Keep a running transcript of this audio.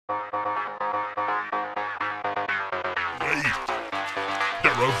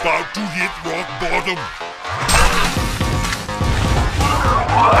They're about to hit rock bottom.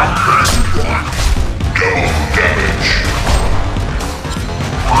 Double damage.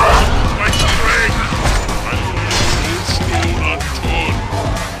 My strength. I leave no stone unturned.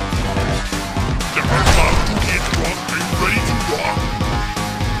 They're about to hit rock. I'm ready to rock.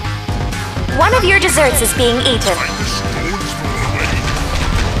 One of your desserts is being eaten. Like the stones thrown away.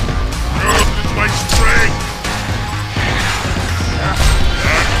 Earth is my strength.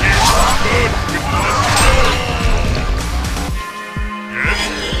 That is good with one stone. Yes?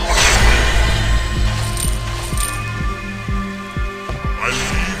 I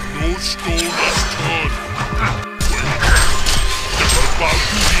leave no stone unturned. They're about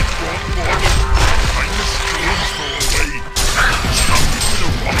to hit rock bottom. Like the stones thrown away. Stuck between a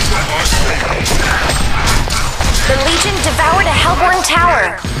rock and a hard place. The Legion devoured a Hellborn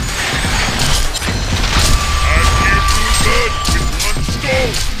tower. I'm here too good with one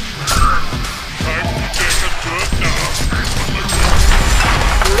stone. Time to take a turn now.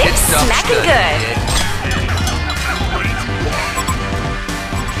 Lips smacking good. Ready to rock.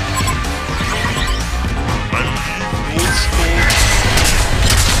 I leave no stone.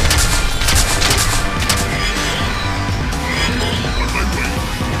 On my way.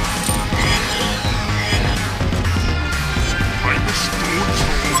 I'm the stones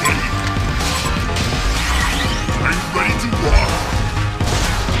thrown away. I'm ready to rock.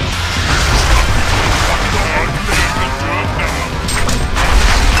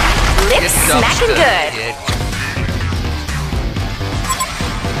 Lips smacking good.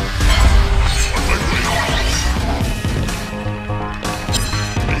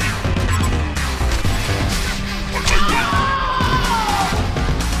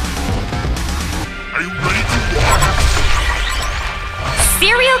 Are you ready to rock?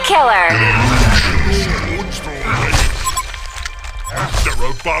 Serial killer. Stones thrown away. They're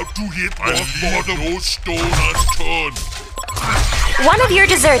about to hit rock bottom. No stone unturned. One of your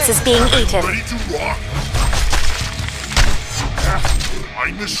desserts is being eaten. Ready to rock.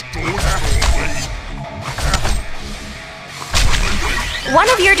 I'm the stones thrown away. One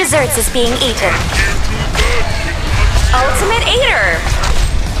of your desserts is being eaten. Here too good with one Ultimate Eater.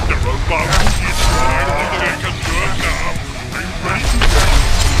 They're about to hit rock bottom. Take a turn now. Are you ready to rock?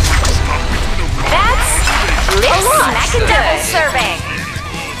 Stuck between a rock That's lips smacking good. double serving.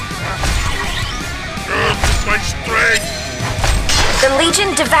 Earth is my strength. The Legion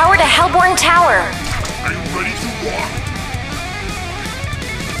devoured a Hellborn tower. Are you ready to rock?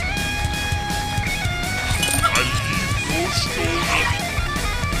 I leave no stone unturned.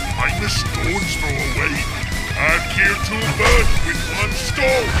 I'm the stones thrown away. And kill two birds with one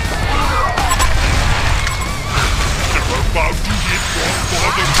stone. They're about to hit rock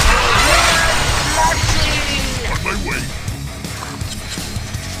bottom. On my way.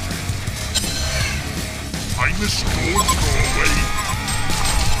 I'm the stones thrown away.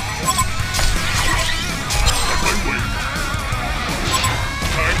 On my way.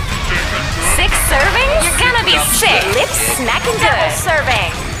 Time to take a turn. 6 servings? You're gonna be sick. Lips smacking double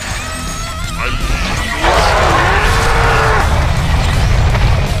serving. I leave no stone.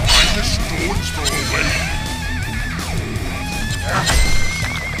 I'm the stones thrown away.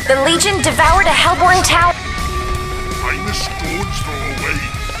 The Legion devoured a Hellborn tower. I'm the stones thrown away.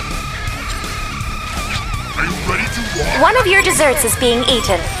 Are you ready to rock? One of your desserts is being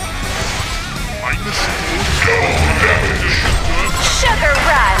eaten. I'm the stones thrown away. Sugar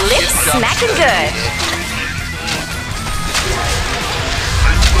Rush. Lips smacking good.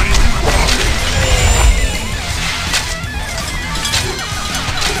 Are you ready to rock?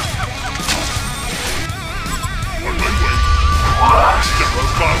 On my way. They're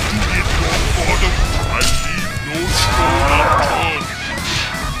about to hit rock bottom. I leave no stone unturned.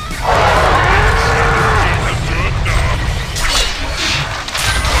 Take a turn now.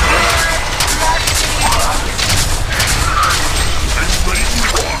 Are you ready to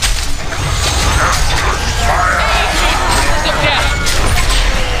rock?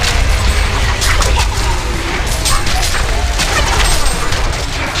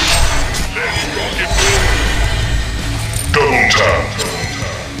 Let's rock and roll. Double tap.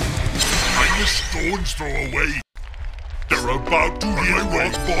 I'm the stones throw away. They're about to hit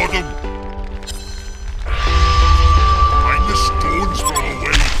rock bottom. I'm the stones throw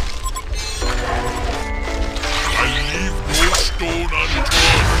away. I leave no stone unturned.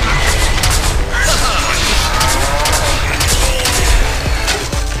 I'm the stones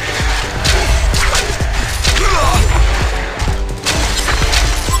throw away.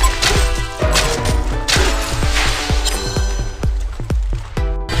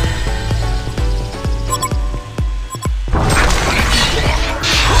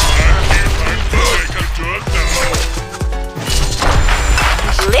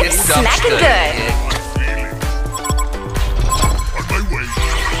 smacking good. On my way.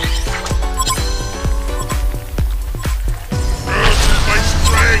 My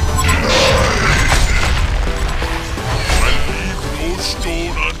strength. I leave no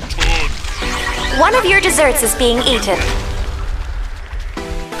stone unturned. One of your desserts is being eaten.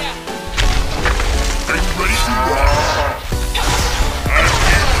 I'm ready to rock. I'm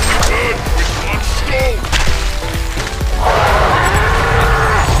here to burn with one stone.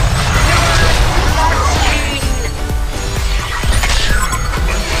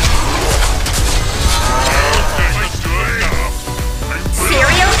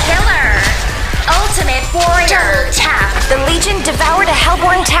 Serial killer. Ultimate warrior. Double tap. The Legion devoured a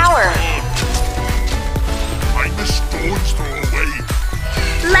hellborn tower. Find the stones throw away.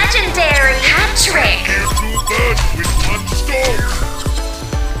 Legendary hat trick. Here to burn with one stone.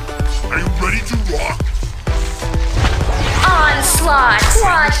 Are you ready to rock? Onslaught.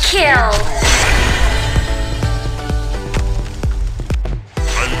 Quad kill.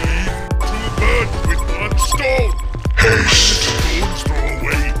 I leave to burn with one stone. Haste. Stones throw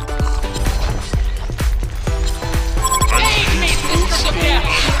away. I leave no stone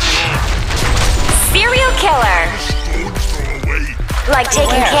unturned. Serial killer. Stones throw away. Like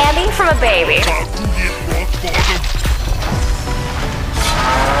taking candy from a baby. About to hit rock bottom.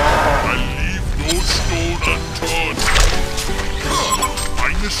 I leave no stone unturned.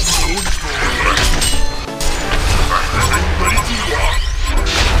 Find the stones throw away. I'm ready to rock.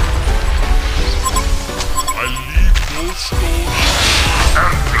 I leave no stone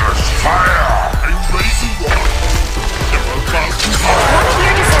unturned. Endless fire. I'm ready to rock. They're about to hit. One of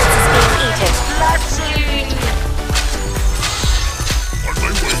your desserts is being eaten. On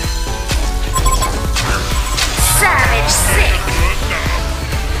my way. Savage sick. Good now.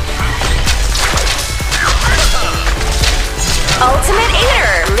 Ultimate eater.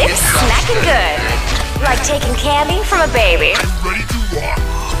 Lips smacking good. Like taking candy from a baby. I'm ready to rock.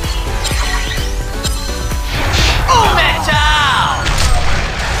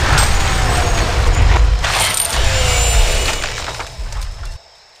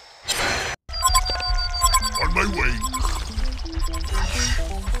 On my way.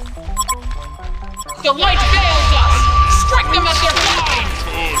 The light fails us! Strike them as they're blind!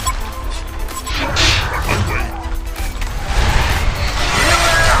 On my way.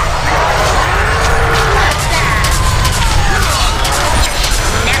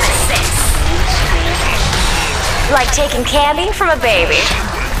 Nemesis. Like taking candy from a baby.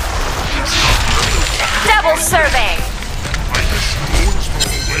 Double serving. Find the stones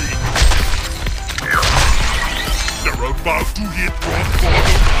throw away. They're about to hit rock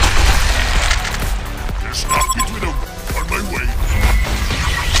bottom. They're stuck between them. On my way.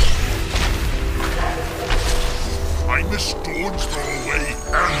 Find the stones throw away.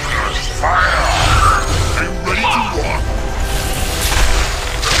 Endless fire. I'm ready to rock.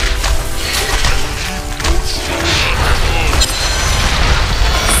 I leave no stone unturned.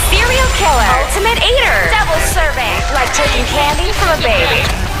 Serial killer. Ultimate eater. Double serving. Like taking candy from a baby.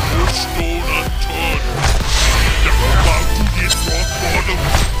 No stone unturned. They're about to hit rock bottom.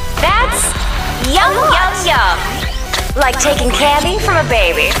 That's yum yum yum. Like taking candy from a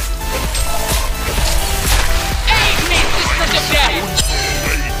baby. Aid me, Sisters of Death!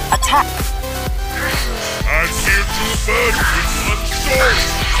 Attack. I'm here to burn with one stone.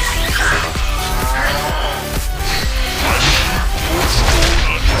 No stone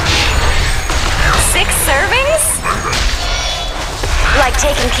unturned. 6 servings? Like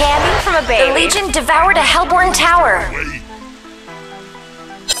taking candy from a baby. The Legion devoured a hellborn tower. Way.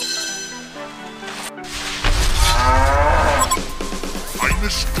 Find the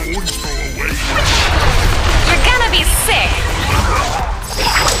stones throw away. You're gonna be sick.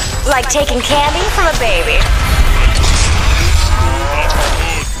 Like taking candy from a baby.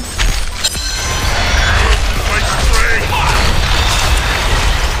 My strength.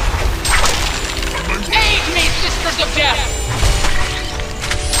 On my way. Aid me, Sisters of Death!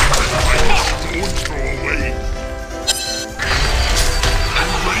 Find the stones throw away.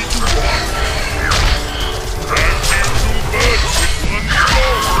 I'm ready to rock. I'm here to burn with one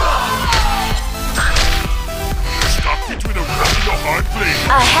stone. Stuck between a rock and a hard place.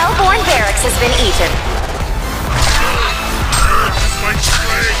 A hellborn barracks has been eaten. My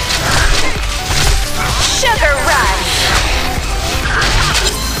strength. Sugar rush.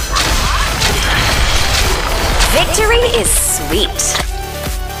 Victory is sweet.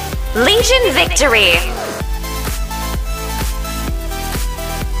 Legion victory.